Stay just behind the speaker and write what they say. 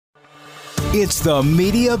It's the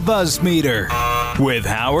Media Buzz Meter with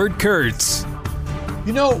Howard Kurtz.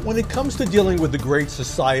 You know, when it comes to dealing with the great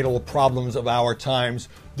societal problems of our times,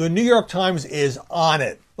 the New York Times is on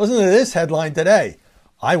it. Listen to this headline today.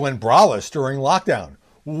 I went braless during lockdown.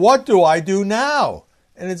 What do I do now?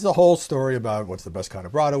 And it's a whole story about what's the best kind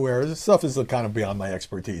of bra to wear. This stuff is kind of beyond my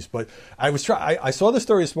expertise. But I saw the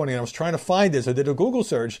story this morning and I was trying to find this. I did a Google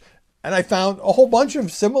search and I found a whole bunch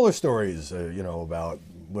of similar stories, about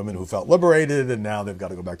women who felt liberated and now they've got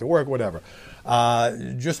to go back to work, whatever.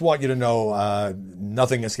 Just want you to know,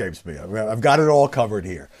 nothing escapes me. I've got it all covered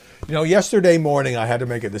here. Yesterday morning I had to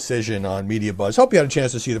make a decision on Media Buzz. Hope you had a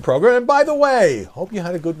chance to see the program. And by the way, hope you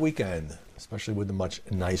had a good weekend, especially with the much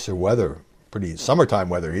nicer weather. Pretty summertime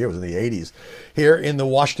weather here. It was in the 80s here in the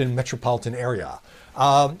Washington metropolitan area.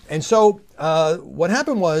 And so what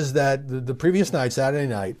happened was that the previous night, Saturday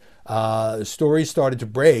night, stories started to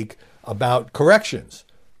break about corrections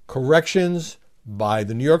by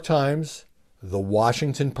the New York Times, the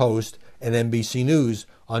Washington Post, and NBC News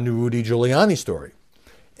on the Rudy Giuliani story.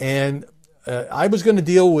 And I was going to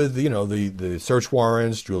deal with, the search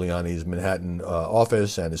warrants, Giuliani's Manhattan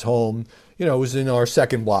office and his home. It was in our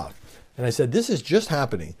second block. And I said, this is just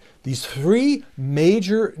happening. These three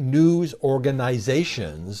major news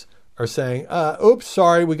organizations are saying, oops,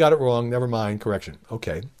 sorry, we got it wrong. Never mind, correction.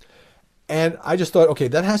 Okay. And I just thought, okay,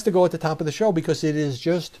 that has to go at the top of the show because it is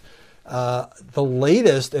just the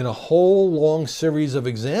latest in a whole long series of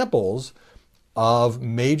examples of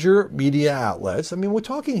major media outlets. I mean, we're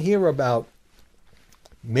talking here about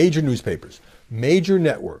major newspapers, major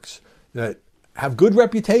networks that have good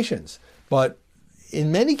reputations, but in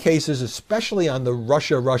many cases, especially on the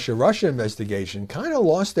Russia investigation, kind of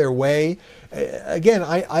lost their way. Again,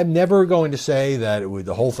 I'm never going to say that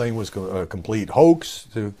the whole thing was a complete hoax,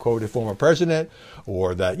 to quote a former president,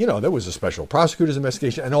 or that, there was a special prosecutor's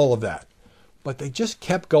investigation and all of that. But they just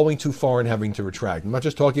kept going too far and having to retract. I'm not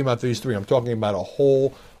just talking about these three. I'm talking about a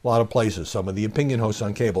whole lot of places, some of the opinion hosts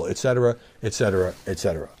on cable, et cetera, et cetera, et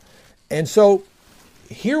cetera. And so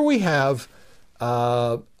here we have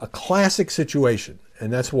a classic situation.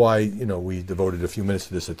 And that's why, we devoted a few minutes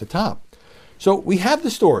to this at the top. So we have the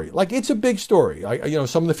story. Like, it's a big story.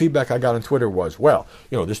 Some of the feedback I got on Twitter was, well,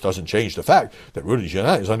 this doesn't change the fact that Rudy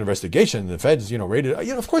Giuliani is under investigation and the feds, raided.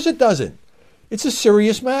 Of course it doesn't. It's a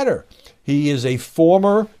serious matter. He is a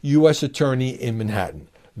former U.S. attorney in Manhattan.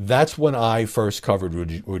 That's when I first covered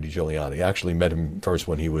Rudy Giuliani. I actually met him first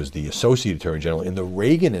when he was the Associate Attorney General in the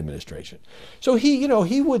Reagan administration. So he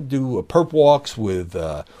would do perp walks with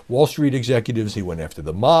Wall Street executives. He went after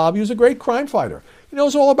the mob. He was a great crime fighter. It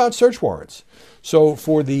was all about search warrants. So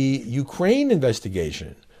for the Ukraine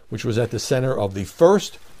investigation, which was at the center of the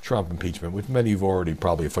first Trump impeachment, which many of you have already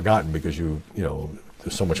probably forgotten because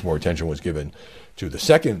so much more attention was given to the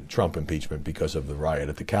second Trump impeachment because of the riot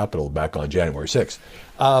at the Capitol back on January 6th.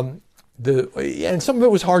 And some of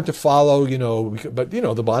it was hard to follow, but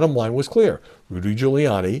the bottom line was clear. Rudy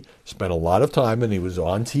Giuliani spent a lot of time, and he was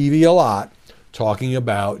on TV a lot, talking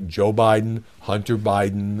about Joe Biden, Hunter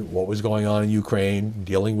Biden, what was going on in Ukraine,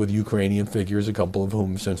 dealing with Ukrainian figures, a couple of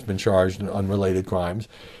whom have since been charged in unrelated crimes,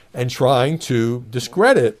 and trying to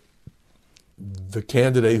discredit the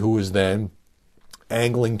candidate who was then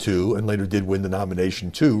angling to, and later did win the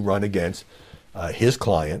nomination to, run against his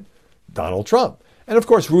client, Donald Trump. And of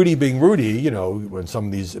course, Rudy being Rudy, when some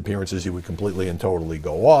of these appearances he would completely and totally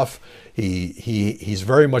go off. He's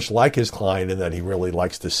very much like his client in that he really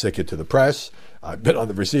likes to sick it to the press. I've been on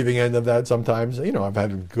the receiving end of that sometimes. I've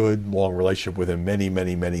had a good, long relationship with him, many,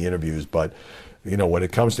 many, many interviews. But, when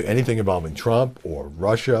it comes to anything involving Trump or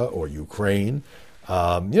Russia or Ukraine,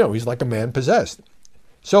 he's like a man possessed.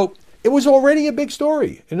 So it was already a big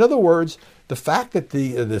story. In other words, the fact that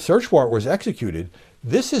the search warrant was executed,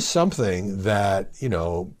 this is something that,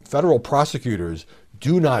 federal prosecutors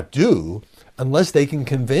do not do unless they can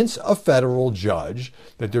convince a federal judge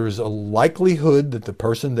that there is a likelihood that the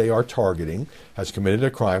person they are targeting has committed a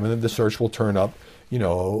crime and that the search will turn up,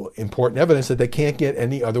 important evidence that they can't get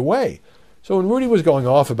any other way. So when Rudy was going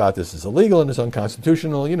off about this is illegal and it's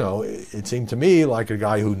unconstitutional, it seemed to me like a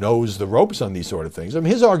guy who knows the ropes on these sort of things. I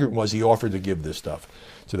mean, his argument was he offered to give this stuff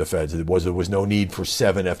to the feds. There was no need for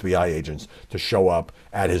 7 FBI agents to show up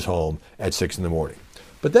at his home at 6 in the morning.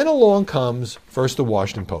 But then along comes first the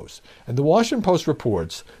Washington Post. And the Washington Post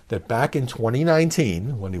reports that back in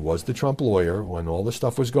 2019, when he was the Trump lawyer, when all this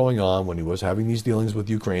stuff was going on, when he was having these dealings with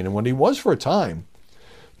Ukraine, and when he was for a time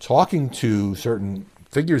talking to certain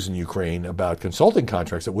figures in Ukraine about consulting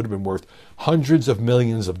contracts that would have been worth hundreds of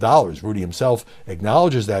millions of dollars. Rudy himself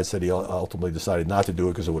acknowledges that, said he ultimately decided not to do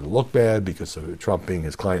it because it would have looked bad, because of Trump being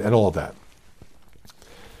his client and all of that.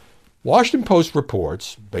 Washington Post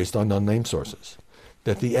reports, based on unnamed sources,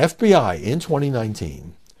 that the FBI in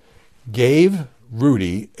 2019 gave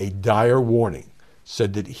Rudy a dire warning,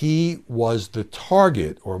 said that he was the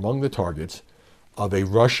target or among the targets of a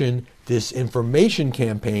Russian disinformation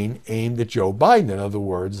campaign aimed at Joe Biden. In other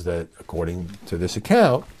words, that according to this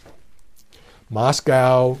account,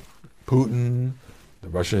 Moscow, Putin, the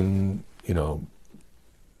Russian,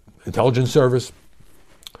 intelligence service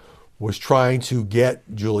was trying to get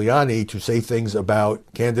Giuliani to say things about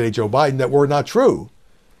candidate Joe Biden that were not true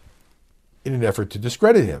in an effort to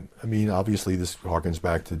discredit him. I mean, obviously this harkens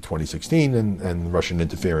back to 2016 and Russian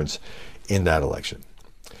interference in that election.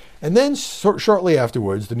 And then shortly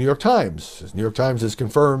afterwards, the New York Times has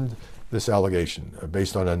confirmed this allegation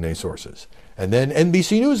based on unnamed sources. And then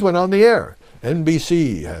NBC News went on the air.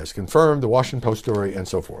 NBC has confirmed the Washington Post story and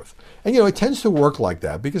so forth. And, it tends to work like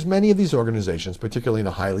that because many of these organizations, particularly in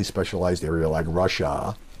a highly specialized area like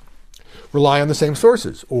Russia, rely on the same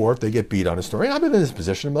sources. Or if they get beat on a story, and I've been in this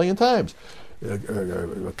position a million times.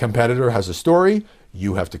 A competitor has a story,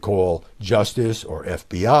 you have to call Justice or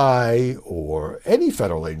FBI or any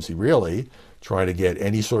federal agency, really, trying to get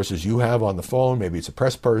any sources you have on the phone. Maybe it's a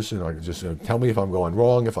press person, or just tell me if I'm going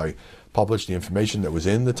wrong, if I publish the information that was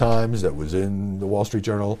in the Times, that was in the Wall Street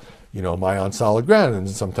Journal, am I on solid ground? And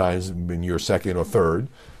sometimes in your second or third,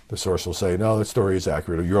 the source will say, no, the story is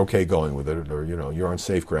accurate, or you're okay going with it, or, you're on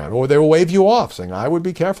safe ground. Or they will wave you off, saying, I would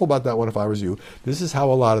be careful about that one if I was you. This is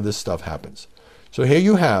how a lot of this stuff happens. So here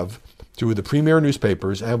you have two of the premier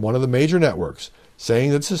newspapers and one of the major networks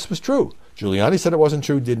saying that this was true. Giuliani said it wasn't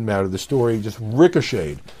true, didn't matter. The story just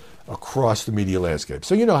ricocheted across the media landscape.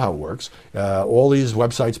 So you know how it works. All these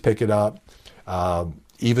websites pick it up.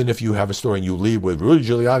 Even if you have a story and you lead with Rudy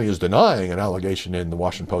Giuliani is denying an allegation in the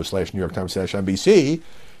Washington Post /New York Times /NBC,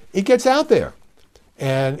 it gets out there.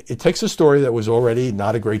 And it takes a story that was already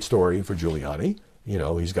not a great story for Giuliani.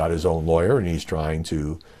 He's got his own lawyer and he's trying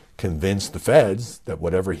to convince the feds that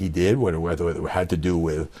whatever he did, whether it had to do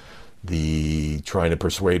with the trying to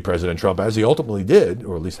persuade President Trump, as he ultimately did,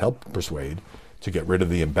 or at least helped persuade, to get rid of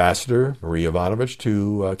the ambassador, Marie Yovanovitch,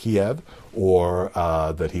 to Kiev, or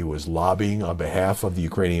that he was lobbying on behalf of the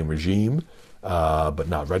Ukrainian regime, but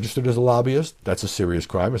not registered as a lobbyist. That's a serious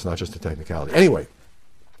crime. It's not just a technicality. Anyway,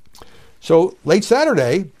 so late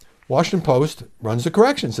Saturday, Washington Post runs the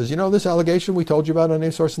correction, says, this allegation we told you about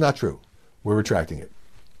unnamed source is not true. We're retracting it.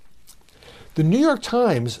 The New York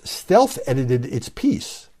Times stealth-edited its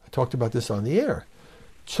piece. I talked about this on the air.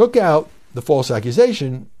 Took out the false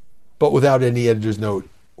accusation, but without any editor's note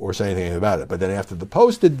or saying anything about it. But then after the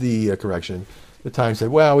Post did the correction, the Times said,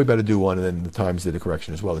 well, we better do one. And then the Times did a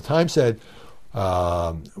correction as well. The Times said,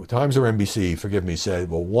 Times or NBC, forgive me, said,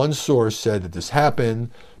 well, one source said that this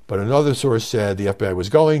happened, but another source said the FBI was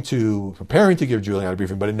preparing to give Giuliani a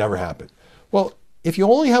briefing, but it never happened. Well, if you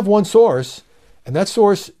only have one source, and that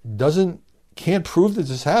source can't prove that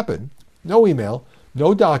this happened, no email,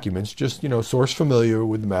 no documents, just, source familiar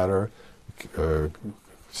with the matter,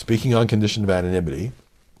 speaking on condition of anonymity,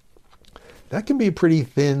 that can be a pretty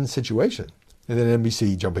thin situation. And then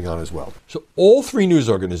NBC jumping on as well. So all three news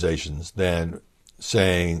organizations then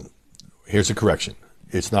saying, here's a correction.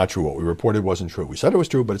 It's not true. What we reported wasn't true. We said it was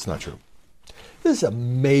true, but it's not true. This is a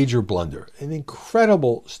major blunder, an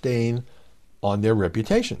incredible stain on their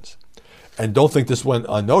reputations. And don't think this went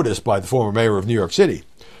unnoticed by the former mayor of New York City.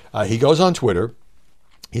 He goes on Twitter.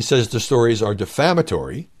 He says the stories are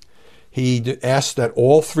defamatory. He asked that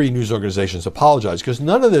all three news organizations apologize because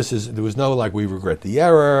none of there was no we regret the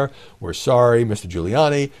error, we're sorry, Mr.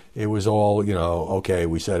 Giuliani. It was all, okay,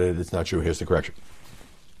 we said it, it's not true, here's the correction.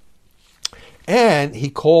 And he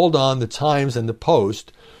called on the Times and the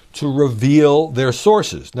Post to reveal their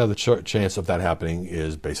sources. Now, the chance of that happening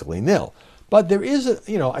is basically nil. But there is,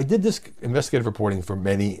 I did this investigative reporting for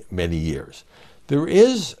many, many years. There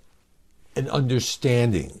is an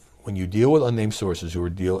understanding when you deal with unnamed sources who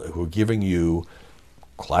are giving you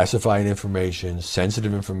classified information,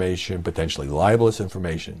 sensitive information, potentially libelous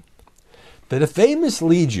information, that if they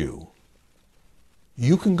mislead you,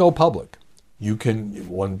 you can go public. You can,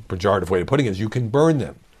 one pejorative way of putting it is you can burn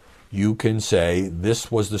them. You can say,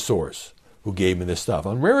 this was the source who gave me this stuff.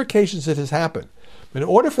 On rare occasions it has happened. But in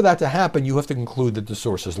order for that to happen, you have to conclude that the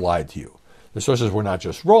sources lied to you. The sources were not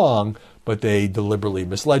just wrong, but they deliberately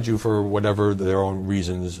misled you for whatever their own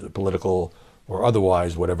reasons, political or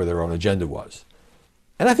otherwise, whatever their own agenda was.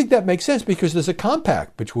 And I think that makes sense because there's a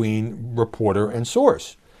compact between reporter and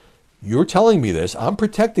source. You're telling me this, I'm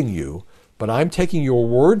protecting you, but I'm taking your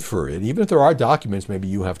word for it, even if there are documents, maybe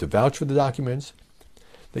you have to vouch for the documents,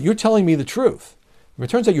 that you're telling me the truth. If it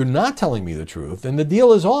turns out you're not telling me the truth, then the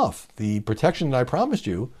deal is off. The protection that I promised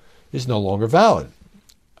you is no longer valid.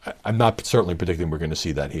 I'm not certainly predicting we're going to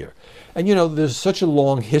see that here. And, there's such a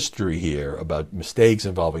long history here about mistakes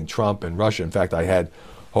involving Trump and Russia. In fact, I had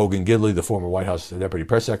Hogan Gidley, the former White House Deputy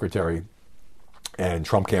Press Secretary and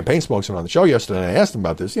Trump campaign spokesman, on the show yesterday, and I asked him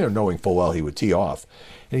about this, knowing full well he would tee off.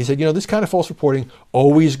 And he said, this kind of false reporting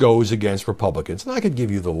always goes against Republicans. And I could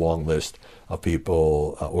give you the long list of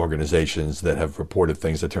people, organizations that have reported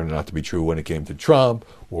things that turned out to be true when it came to Trump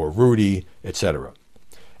or Rudy, etc.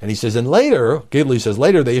 And he says, and later, Gidley says,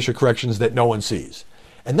 later they issue corrections that no one sees.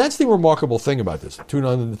 And that's the remarkable thing about this. Turn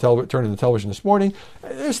on the television this morning,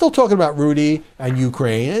 they're still talking about Rudy and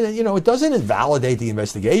Ukraine. And, it doesn't invalidate the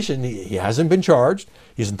investigation. He hasn't been charged.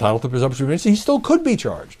 He's entitled to presumption of innocence. He still could be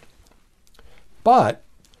charged. But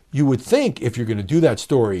you would think if you're going to do that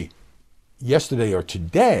story yesterday or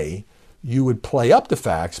today, you would play up the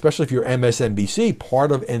fact, especially if you're MSNBC,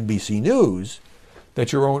 part of NBC News,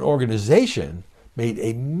 that your own organization made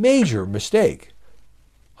a major mistake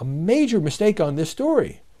on this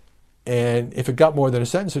story. And if it got more than a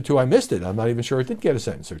sentence or two, I missed it. I'm not even sure it did get a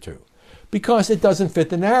sentence or two, because it doesn't fit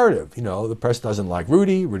the narrative. The press doesn't like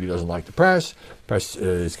Rudy. Rudy doesn't like the press. Press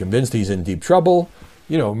is convinced he's in deep trouble.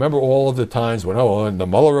 Remember all of the times when, and the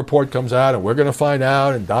Mueller report comes out and we're going to find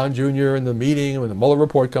out, and Don Jr. in the meeting when the Mueller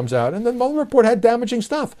report comes out, and the Mueller report had damaging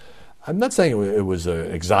stuff. I'm not saying it was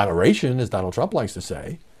an exoneration, as Donald Trump likes to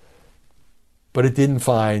say, but it didn't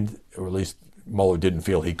find, or at least Mueller didn't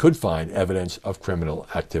feel he could find, evidence of criminal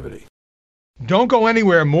activity. Don't go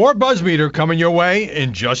anywhere. More BuzzMeter coming your way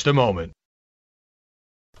in just a moment.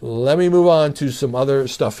 Let me move on to some other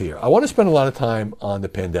stuff here. I want to spend a lot of time on the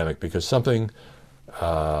pandemic because something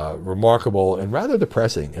remarkable and rather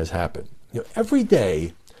depressing has happened. Every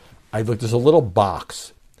day I look, there's a little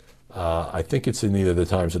box. I think it's in either the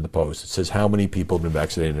Times or the Post. It says how many people have been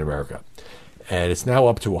vaccinated in America. And it's now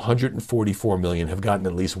up to 144 million have gotten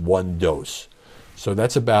at least one dose. So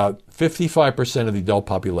that's about 55% of the adult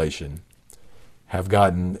population have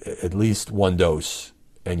gotten at least one dose.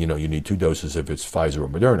 And, you need 2 doses if it's Pfizer or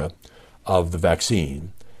Moderna of the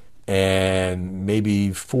vaccine. And maybe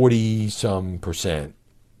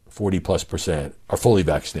 40+% are fully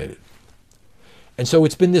vaccinated. And so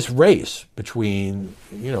it's been this race between,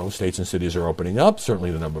 states and cities are opening up.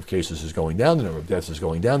 Certainly the number of cases is going down. The number of deaths is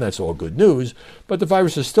going down. That's all good news. But the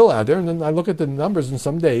virus is still out there. And then I look at the numbers, and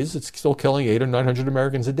some days it's still killing 800 or 900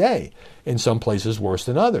 Americans a day. In some places worse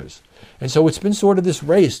than others. And so it's been sort of this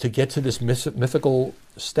race to get to this mythical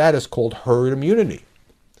status called herd immunity.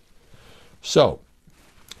 So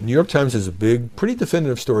New York Times has a big, pretty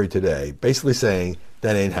definitive story today, basically saying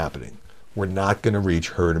that ain't happening. We're not going to reach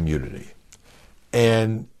herd immunity.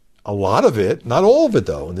 And a lot of it, not all of it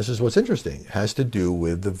though, and this is what's interesting, has to do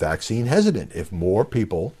with the vaccine hesitant. If more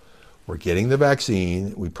people were getting the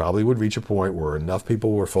vaccine, we probably would reach a point where enough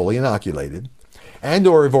people were fully inoculated and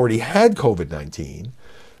or have already had COVID-19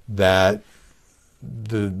 that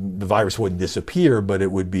the virus wouldn't disappear, but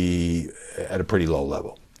it would be at a pretty low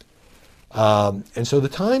level. And so the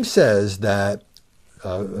Times says that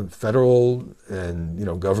federal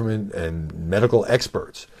and government and medical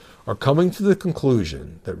experts are coming to the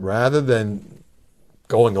conclusion that rather than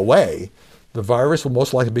going away, the virus will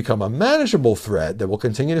most likely become a manageable threat that will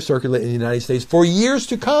continue to circulate in the United States for years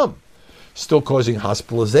to come, still causing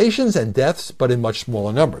hospitalizations and deaths, but in much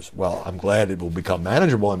smaller numbers. Well, I'm glad it will become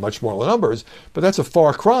manageable in much smaller numbers, but that's a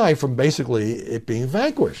far cry from basically it being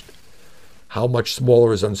vanquished. How much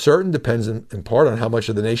smaller is uncertain, depends in part on how much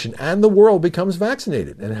of the nation and the world becomes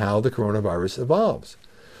vaccinated and how the coronavirus evolves.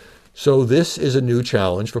 So this is a new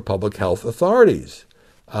challenge for public health authorities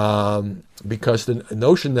because the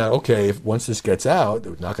notion that, okay, if once this gets out,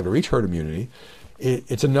 we're not going to reach herd immunity,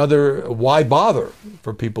 it's another why bother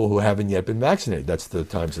for people who haven't yet been vaccinated. That's the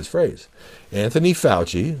Times' phrase. Anthony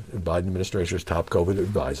Fauci, the Biden administration's top COVID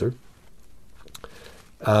advisor,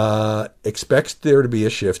 expects there to be a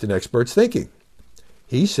shift in experts' thinking.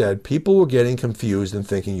 He said people were getting confused and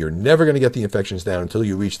thinking you're never going to get the infections down until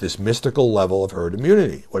you reach this mystical level of herd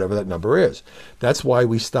immunity, whatever that number is. That's why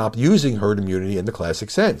we stopped using herd immunity in the classic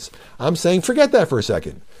sense. I'm saying forget that for a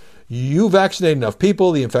second. You vaccinate enough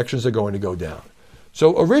people, the infections are going to go down.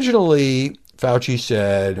 So originally, Fauci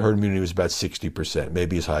said herd immunity was about 60%,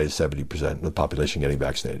 maybe as high as 70% of the population getting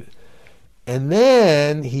vaccinated. And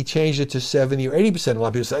then he changed it to 70 or 80%. A lot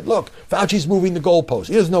of people said, look, Fauci's moving the goalpost.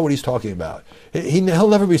 He doesn't know what he's talking about. He'll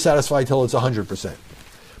never be satisfied till it's 100%.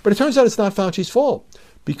 But it turns out it's not Fauci's fault,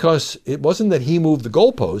 because it wasn't that he moved the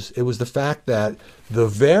goalpost. It was the fact that the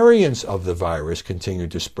variants of the virus continued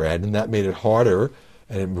to spread, and that made it harder,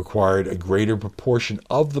 and it required a greater proportion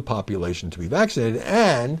of the population to be vaccinated.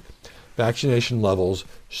 And vaccination levels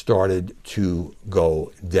started to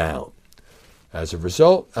go down. As a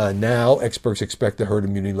result, now experts expect the herd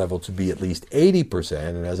immunity level to be at least 80%.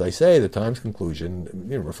 And as I say, the Times conclusion,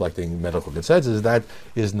 reflecting medical consensus, that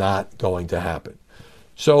is not going to happen.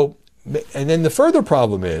 So, and then the further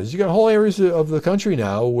problem is you got whole areas of the country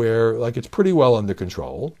now where it's pretty well under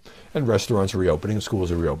control, and restaurants are reopening, and schools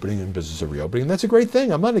are reopening, and businesses are reopening. And that's a great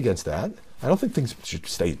thing. I'm not against that. I don't think things should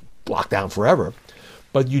stay locked down forever.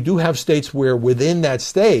 But you do have states where within that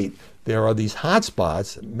state, there are these hot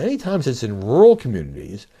spots. Many times it's in rural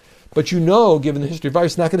communities, but given the history of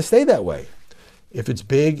virus, it's not going to stay that way. If it's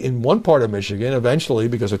big in one part of Michigan, eventually,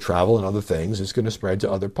 because of travel and other things, it's going to spread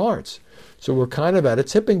to other parts. So we're kind of at a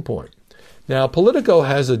tipping point. Now, Politico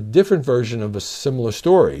has a different version of a similar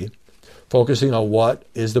story, focusing on what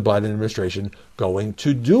is the Biden administration going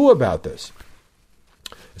to do about this.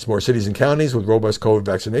 As more cities and counties with robust COVID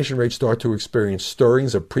vaccination rates start to experience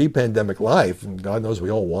stirrings of pre-pandemic life, and God knows we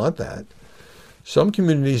all want that, some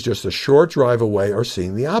communities just a short drive away are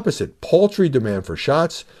seeing the opposite. Paltry demand for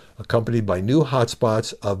shots, accompanied by new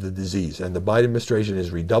hotspots of the disease. And the Biden administration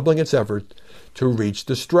is redoubling its effort to reach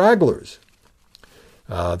the stragglers.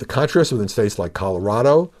 The contrast within states like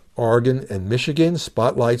Colorado, Oregon, and Michigan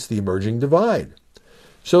spotlights the emerging divide.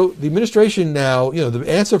 So the administration now, the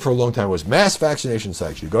answer for a long time was mass vaccination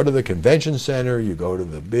sites. You go to the convention center, you go to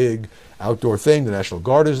the big outdoor thing, the National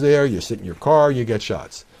Guard is there, you sit in your car, you get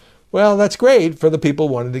shots. Well, that's great for the people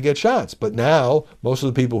who wanted to get shots. But now, most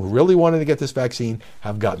of the people who really wanted to get this vaccine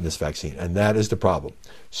have gotten this vaccine. And that is the problem.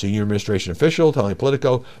 Senior administration official telling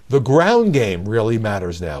Politico, the ground game really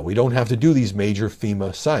matters now. We don't have to do these major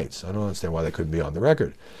FEMA sites. I don't understand why that couldn't be on the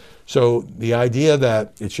record. So the idea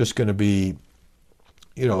that it's just going to be,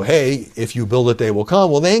 hey, if you build it, they will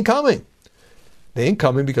come. Well, they ain't coming. They ain't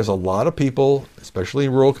coming because a lot of people, especially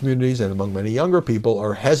in rural communities and among many younger people,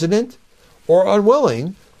 are hesitant or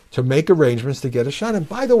unwilling to make arrangements to get a shot. And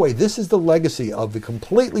by the way, this is the legacy of the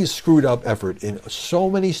completely screwed up effort in so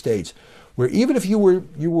many states where even if you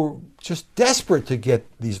were just desperate to get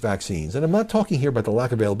these vaccines, and I'm not talking here about the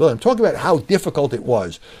lack of availability, I'm talking about how difficult it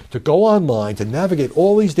was to go online, to navigate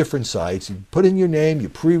all these different sites, you put in your name, you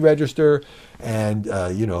pre-register, and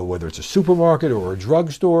whether it's a supermarket or a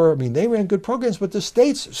drugstore, they ran good programs, but the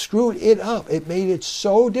states screwed it up. It made it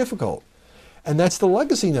so difficult. And that's the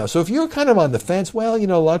legacy now. So if you're kind of on the fence, well, a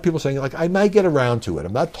lot of people saying, I might get around to it.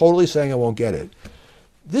 I'm not totally saying I won't get it.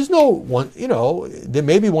 There's no one, there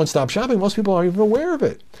may be one-stop shopping. Most people aren't even aware of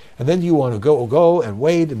it. And then you want to go and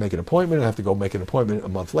wait and make an appointment and have to go make an appointment a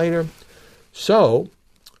month later. So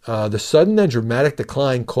the sudden and dramatic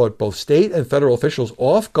decline caught both state and federal officials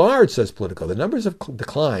off guard, says Politico. The numbers have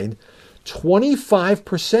declined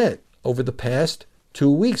 25% over the past 2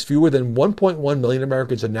 weeks. Fewer than 1.1 million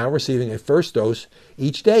Americans are now receiving a first dose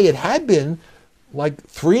each day. It had been like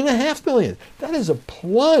 3.5 million. That is a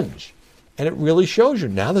plunge. And it really shows you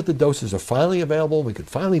now that the doses are finally available, we could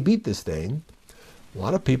finally beat this thing. A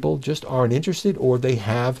lot of people just aren't interested, or they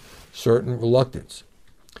have certain reluctance.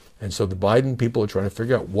 And so the Biden people are trying to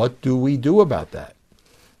figure out, what do we do about that?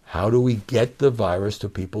 How do we get the virus to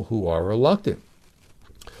people who are reluctant?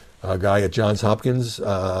 A guy at Johns Hopkins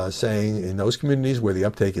saying in those communities where the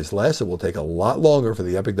uptake is less, it will take a lot longer for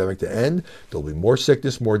the epidemic to end. There'll be more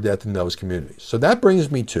sickness, more death in those communities. So that brings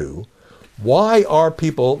me to, why are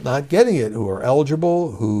people not getting it who are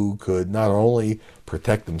eligible, who could not only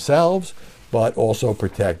protect themselves, but also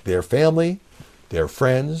protect their family, their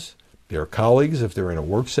friends, their colleagues if they're in a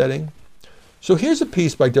work setting? So here's a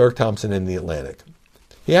piece by Derek Thompson in The Atlantic.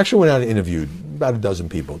 He actually went out and interviewed about a dozen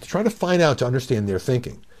people to try to find out, to understand their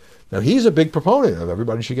thinking. Now, he's a big proponent of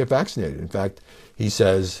everybody should get vaccinated. In fact, he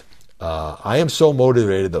says, I am so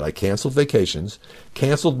motivated that I canceled vacations,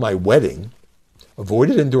 canceled my wedding,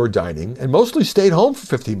 avoided indoor dining, and mostly stayed home for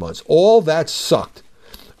 15 months. All that sucked.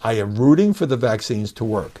 I am rooting for the vaccines to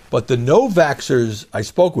work. But the no-vaxxers I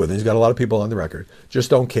spoke with, and he's got a lot of people on the record, just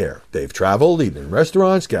don't care. They've traveled, eaten in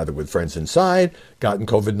restaurants, gathered with friends inside, gotten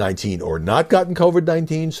COVID-19 or not gotten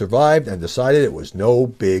COVID-19, survived, and decided it was no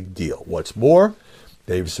big deal. What's more,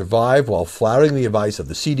 they've survived while flouting the advice of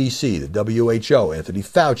the CDC, the WHO, Anthony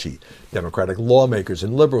Fauci, Democratic lawmakers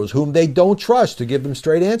and liberals whom they don't trust to give them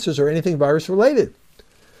straight answers or anything virus-related.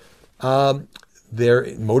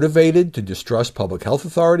 They're motivated to distrust public health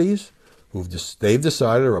authorities, they've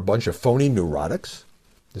decided are a bunch of phony neurotics.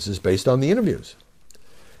 This is based on the interviews.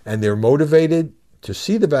 And they're motivated to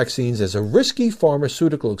see the vaccines as a risky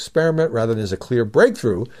pharmaceutical experiment rather than as a clear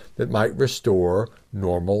breakthrough that might restore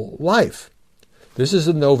normal life. This is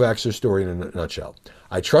a no-vaxxer story in a nutshell.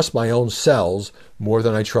 I trust my own cells more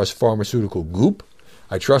than I trust pharmaceutical goop.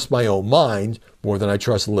 I trust my own mind more than I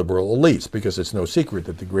trust liberal elites, because it's no secret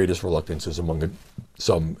that the greatest reluctance is among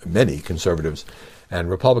many conservatives and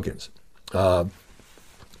Republicans.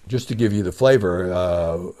 Just to give you the flavor,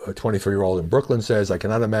 a 24-year-old in Brooklyn says, I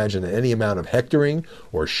cannot imagine that any amount of hectoring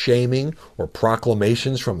or shaming or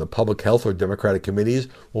proclamations from the public health or Democratic committees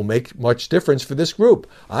will make much difference for this group.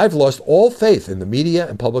 I've lost all faith in the media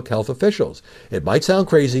and public health officials. It might sound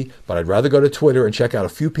crazy, but I'd rather go to Twitter and check out a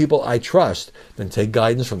few people I trust than take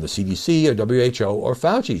guidance from the CDC or WHO or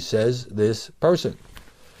Fauci, says this person.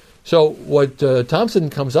 So what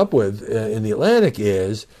Thompson comes up with in The Atlantic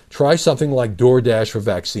is try something like DoorDash for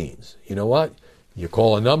vaccines. You know what? You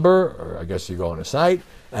call a number, or I guess you go on a site,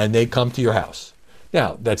 and they come to your house.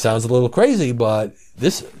 Now, that sounds a little crazy, but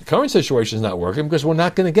this current situation is not working because we're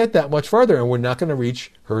not going to get that much further, and we're not going to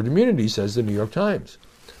reach herd immunity, says the New York Times.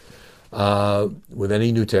 With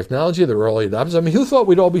any new technology, the early adopters. I mean, who thought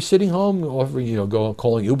we'd all be sitting home, offering,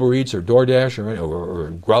 calling Uber Eats or DoorDash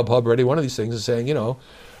or Grubhub or any one of these things and saying,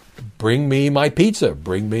 bring me my pizza,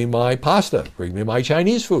 bring me my pasta, bring me my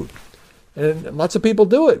Chinese food. And lots of people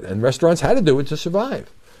do it, and restaurants had to do it to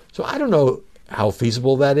survive. So I don't know how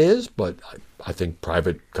feasible that is, but I think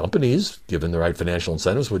private companies, given the right financial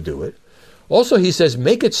incentives, would do it. Also, he says,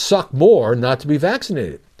 make it suck more not to be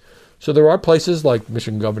vaccinated. So there are places like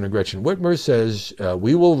Michigan Governor Gretchen Whitmer says,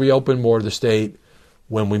 we will reopen more of the state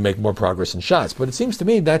when we make more progress in shots. But it seems to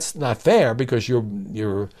me that's not fair, because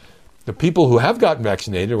the people who have gotten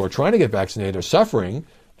vaccinated or are trying to get vaccinated are suffering,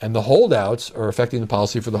 and the holdouts are affecting the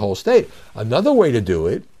policy for the whole state. Another way to do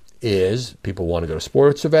it is people want to go to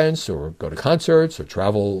sports events or go to concerts or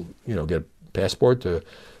travel, get a passport to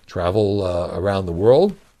travel around the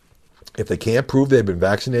world. If they can't prove they've been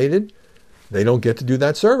vaccinated, they don't get to do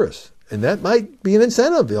that service. And that might be an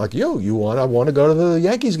incentive. They're like, I want to go to the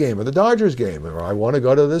Yankees game or the Dodgers game, or I want to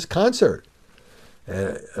go to this concert.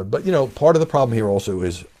 But, part of the problem here also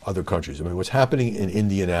is other countries. I mean, what's happening in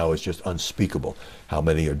India now is just unspeakable. How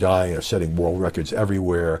many are dying, are setting world records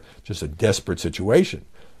everywhere, just a desperate situation.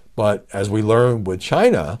 But as we learned with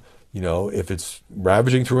China, if it's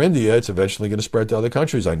ravaging through India, it's eventually going to spread to other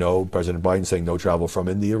countries. I know President Biden's saying no travel from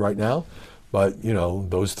India right now. But,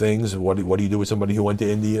 those things, what do you do with somebody who went to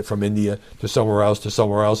India, from India to somewhere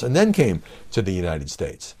else, and then came to the United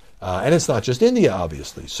States? And it's not just India,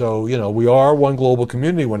 obviously. So, we are one global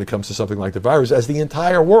community when it comes to something like the virus, as the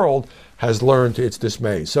entire world has learned to its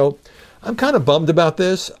dismay. So I'm kind of bummed about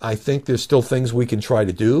this. I think there's still things we can try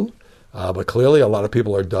to do. But clearly a lot of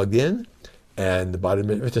people are dug in. And the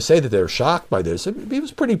Biden, to say that they're shocked by this, it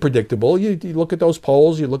was pretty predictable. You look at those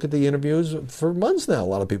polls, you look at the interviews. For months now, a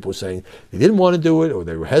lot of people were saying they didn't want to do it, or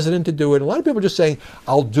they were hesitant to do it. A lot of people are just saying,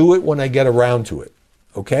 I'll do it when I get around to it.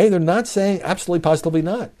 Okay? They're not saying absolutely, positively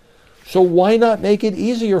not. So why not make it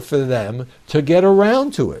easier for them to get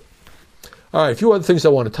around to it? All right, a few other things I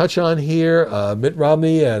want to touch on here. Mitt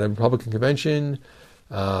Romney at a Republican convention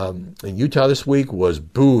in Utah this week was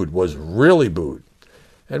really booed.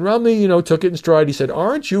 And Romney, took it in stride. He said,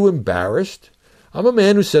 aren't you embarrassed? I'm a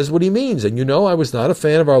man who says what he means. And I was not a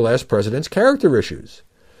fan of our last president's character issues.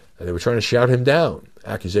 And they were trying to shout him down.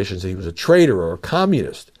 Accusations that he was a traitor or a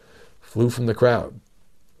communist flew from the crowd.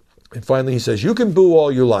 And finally, he says, you can boo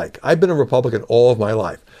all you like. I've been a Republican all of my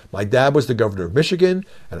life. My dad was the governor of Michigan,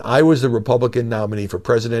 and I was the Republican nominee for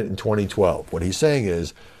president in 2012. What he's saying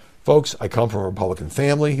is, folks, I come from a Republican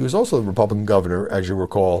family. He was also the Republican governor, as you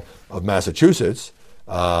recall, of Massachusetts,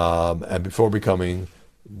 and before becoming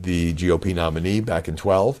the GOP nominee back in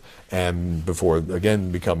 12, and before,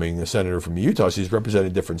 again, becoming a senator from Utah. So he's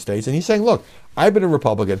represented different states. And he's saying, look, I've been a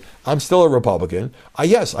Republican. I'm still a Republican.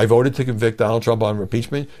 Yes, I voted to convict Donald Trump on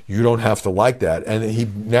impeachment. You don't have to like that. And he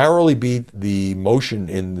narrowly beat the motion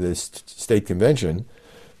in the state convention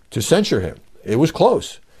to censure him. It was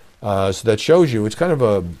close. So that shows you, it's kind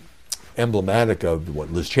of emblematic of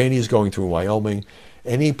what Liz Cheney is going through in Wyoming.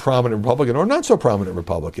 Any prominent Republican or not so prominent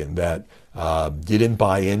Republican that didn't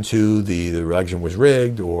buy into the election was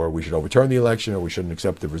rigged, or we should overturn the election, or we shouldn't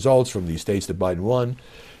accept the results from the states that Biden won,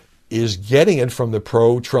 is getting it from the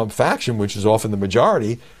pro-Trump faction, which is often the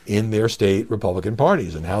majority in their state Republican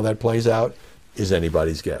parties. And how that plays out is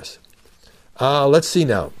anybody's guess. Let's see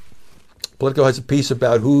now. Politico has a piece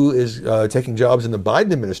about who is taking jobs in the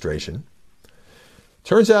Biden administration.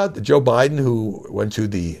 Turns out that Joe Biden, who went to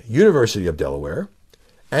the University of Delaware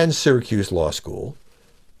and Syracuse Law School,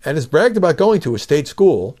 and has bragged about going to a state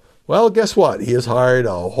school, well, guess what? He has hired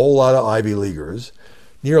a whole lot of Ivy Leaguers,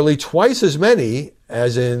 nearly twice as many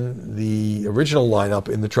as in the original lineup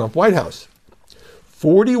in the Trump White House.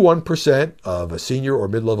 41% of senior or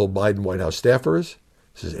mid-level Biden White House staffers,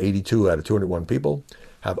 this is 82 out of 201 people,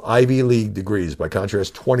 have Ivy League degrees. By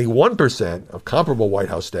contrast, 21% of comparable White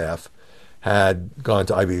House staff had gone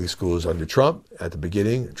to Ivy League schools under Trump at the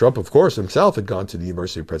beginning. Trump, of course, himself had gone to the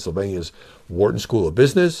University of Pennsylvania's Wharton School of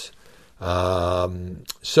Business.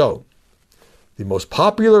 So, the most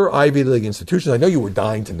popular Ivy League institutions, I know you were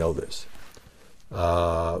dying to know this,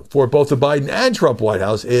 for both the Biden and Trump White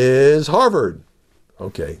House is Harvard.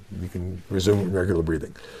 Okay, you can resume regular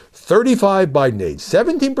breathing. 35 Biden aides,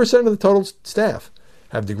 17% of the total staff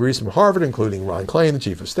have degrees from Harvard, including Ron Klain, the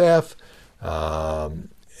chief of staff,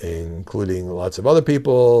 including lots of other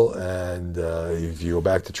people. And if you go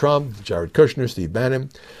back to Trump, Jared Kushner, Steve Bannon.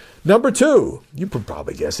 Number 2, you could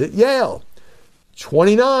probably guess it, Yale.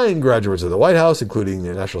 29 graduates of the White House, including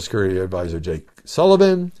the National Security Advisor Jake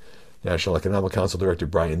Sullivan, National Economic Council Director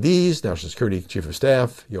Brian Deese, National Security Chief of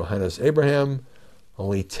Staff Johannes Abraham.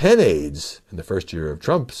 Only 10 aides in the first year of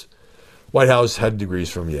Trump's White House had degrees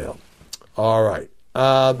from Yale. All right.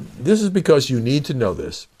 This is because you need to know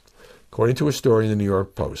this. According to a story in the New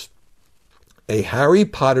York Post, a Harry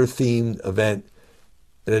Potter-themed event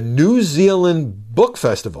at a New Zealand book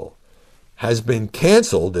festival has been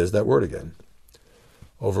canceled, there's that word again,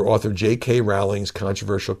 over author J.K. Rowling's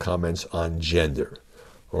controversial comments on gender.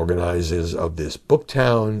 Organizers of this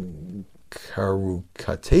booktown,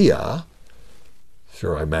 Karukatea,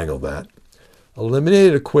 sure I mangled that,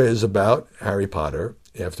 eliminated a quiz about Harry Potter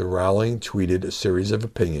after Rowling tweeted a series of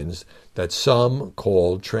opinions that some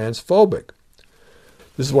called transphobic.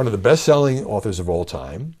 This is one of the best-selling authors of all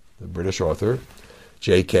time, the British author,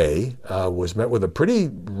 J.K., was met with a pretty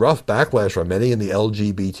rough backlash from many in the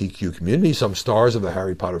LGBTQ community, some stars of the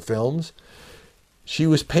Harry Potter films. She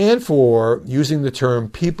was panned for using the term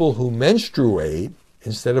people who menstruate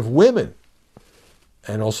instead of women.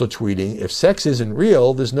 And also tweeting, if sex isn't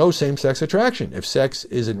real, there's no same-sex attraction. If sex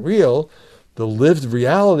isn't real, the lived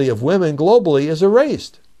reality of women globally is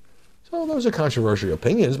erased. So those are controversial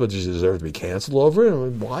opinions, but she deserves to be canceled over it.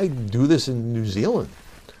 And why do this in New Zealand?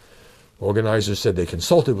 Organizers said they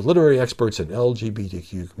consulted with literary experts and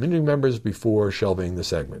LGBTQ community members before shelving the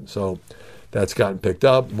segment. So that's gotten picked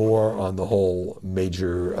up. More on the whole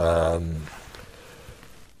major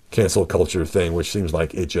cancel culture thing, which seems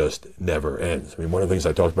like it just never ends. I mean, one of the things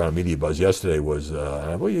I talked about on Media Buzz yesterday was,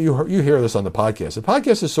 well, you hear this on the podcast. The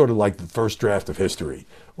podcast is sort of like the first draft of history,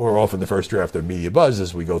 or often the first draft of Media Buzz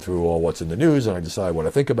as we go through all what's in the news, and I decide what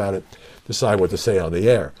I think about it, decide what to say on the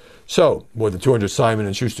air. So, more than 200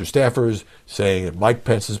 Simon & Schuster staffers saying that Mike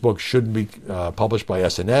Pence's book shouldn't be published by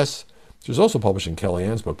SNS, which was also published in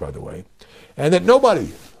Kellyanne's book, by the way, and that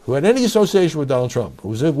nobody who had any association with Donald Trump, who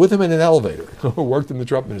was with him in an elevator, who worked in the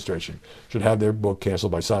Trump administration, should have their book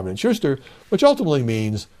canceled by Simon & Schuster, which ultimately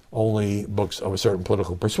means only books of a certain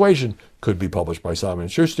political persuasion could be published by Simon &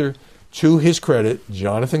 Schuster. To his credit,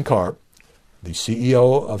 Jonathan Karp, the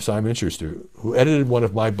CEO of Simon & Schuster, who edited one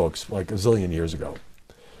of my books like a zillion years ago,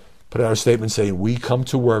 put out a statement saying, we come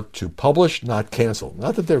to work to publish, not cancel.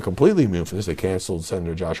 Not that they're completely immune from this. They canceled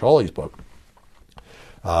Senator Josh Hawley's book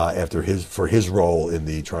for his role in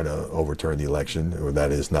the trying to overturn the election, or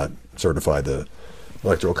that is not certify the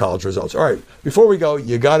Electoral College results. All right, before we go,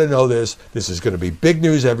 you got to know this. This is going to be big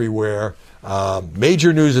news everywhere.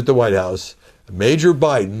 Major news at the White House. Major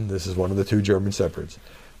Biden, this is one of the two German separates,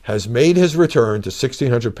 has made his return to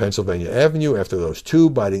 1600 Pennsylvania Avenue after those two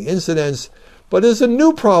biting incidents. But there's a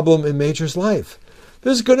new problem in Major's life.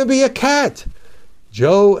 There's going to be a cat.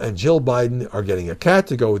 Joe and Jill Biden are getting a cat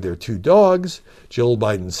to go with their two dogs. Jill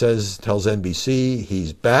Biden tells NBC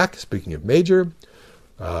he's back, speaking of Major.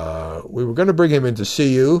 We were going to bring him in to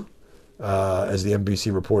see you, as the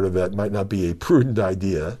NBC reported that might not be a prudent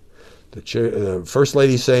idea. The First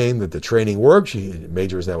Lady saying that the training worked.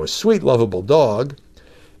 Major is now a sweet, lovable dog.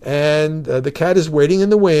 And the cat is waiting in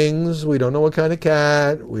the wings. We don't know what kind of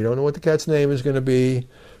cat. We don't know what the cat's name is going to be.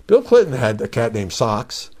 Bill Clinton had a cat named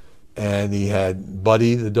Socks. And he had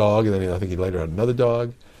Buddy, the dog, and then I think he later had another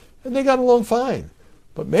dog. And they got along fine.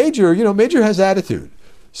 But Major, Major has attitude.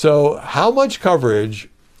 So how much coverage,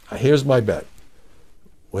 here's my bet.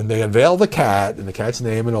 When they unveil the cat and the cat's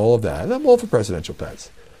name and all of that, and I'm all for presidential pets,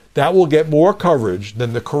 that will get more coverage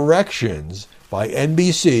than the corrections by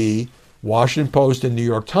NBC, Washington Post, and New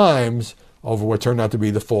York Times over what turned out to be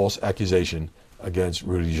the false accusation against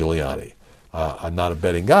Rudy Giuliani. I'm not a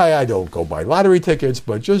betting guy. I don't go buy lottery tickets,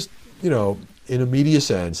 but just, in a media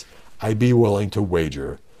sense, I'd be willing to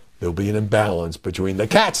wager there'll be an imbalance between the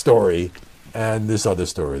cat story and this other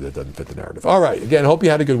story that doesn't fit the narrative. All right. Again, hope you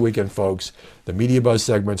had a good weekend, folks. The Media Buzz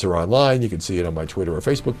segments are online. You can see it on my Twitter or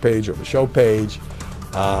Facebook page or the show page.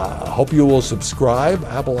 Hope you will subscribe.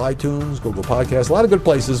 Apple, iTunes, Google Podcasts, a lot of good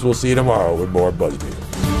places. We'll see you tomorrow with more BuzzMeter.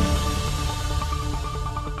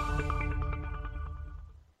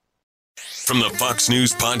 from the Fox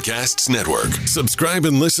News Podcasts Network. Subscribe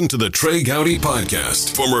and listen to the Trey Gowdy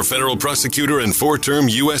Podcast. Former federal prosecutor and 4-term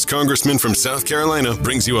U.S. Congressman from South Carolina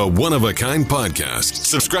brings you a one-of-a-kind podcast.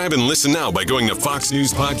 Subscribe and listen now by going to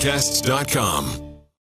foxnewspodcasts.com.